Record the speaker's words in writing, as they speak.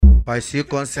Vai se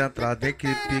concentrar, tem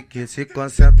que se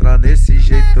concentrar nesse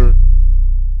jeito.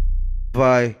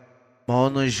 Vai, mão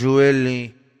no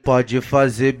joelhinho, pode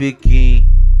fazer biquinho.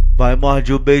 Vai,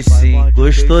 morde o beicinho,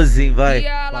 gostosinho, vai.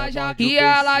 E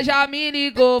ela já me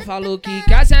ligou, falou que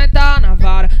quer sentar na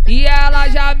vara. E ela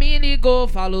já me ligou,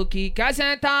 falou que quer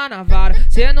sentar na vara.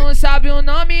 Cê não sabe o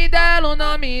nome dela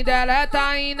é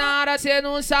Tainara. Cê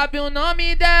não sabe o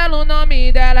nome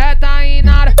dela é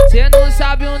Tainara. Cê não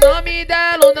sabe o nome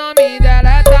dela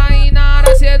é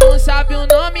Tainara. Cê não sabe o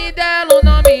nome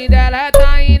dela é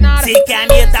Tainara. Se quer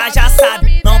me dar já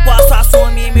sabe, não posso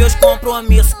assumir meus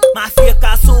compromissos, mas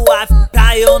fica suave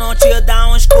pra eu não te dar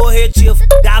uns corretivos.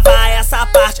 Grava essa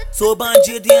parte, sou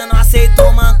bandido e não aceito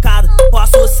mancada.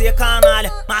 Posso ser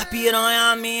canalha, mas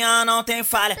piranha minha não tem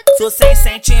falha. Sou sem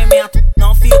sentimento,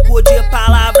 não fico de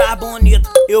palavra bonita.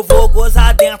 Eu vou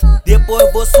gozar dentro,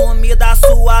 depois vou sumir da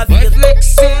sua vida. Vai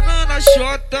flexionando a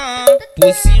xota,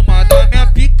 por cima da minha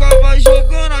pica vai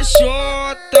jogando a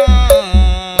xota.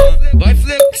 Vai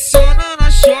flexionando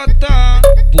a xota,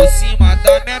 por cima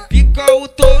da minha pica o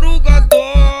touro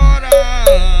adora.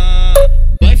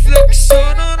 Vai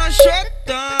flexionando a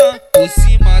xota, por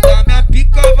cima da minha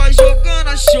pica vai jogando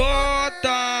a xota.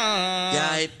 E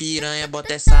aí piranha,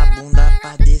 bota essa bunda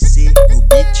pra descer no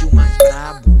beat o mais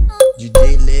brabo.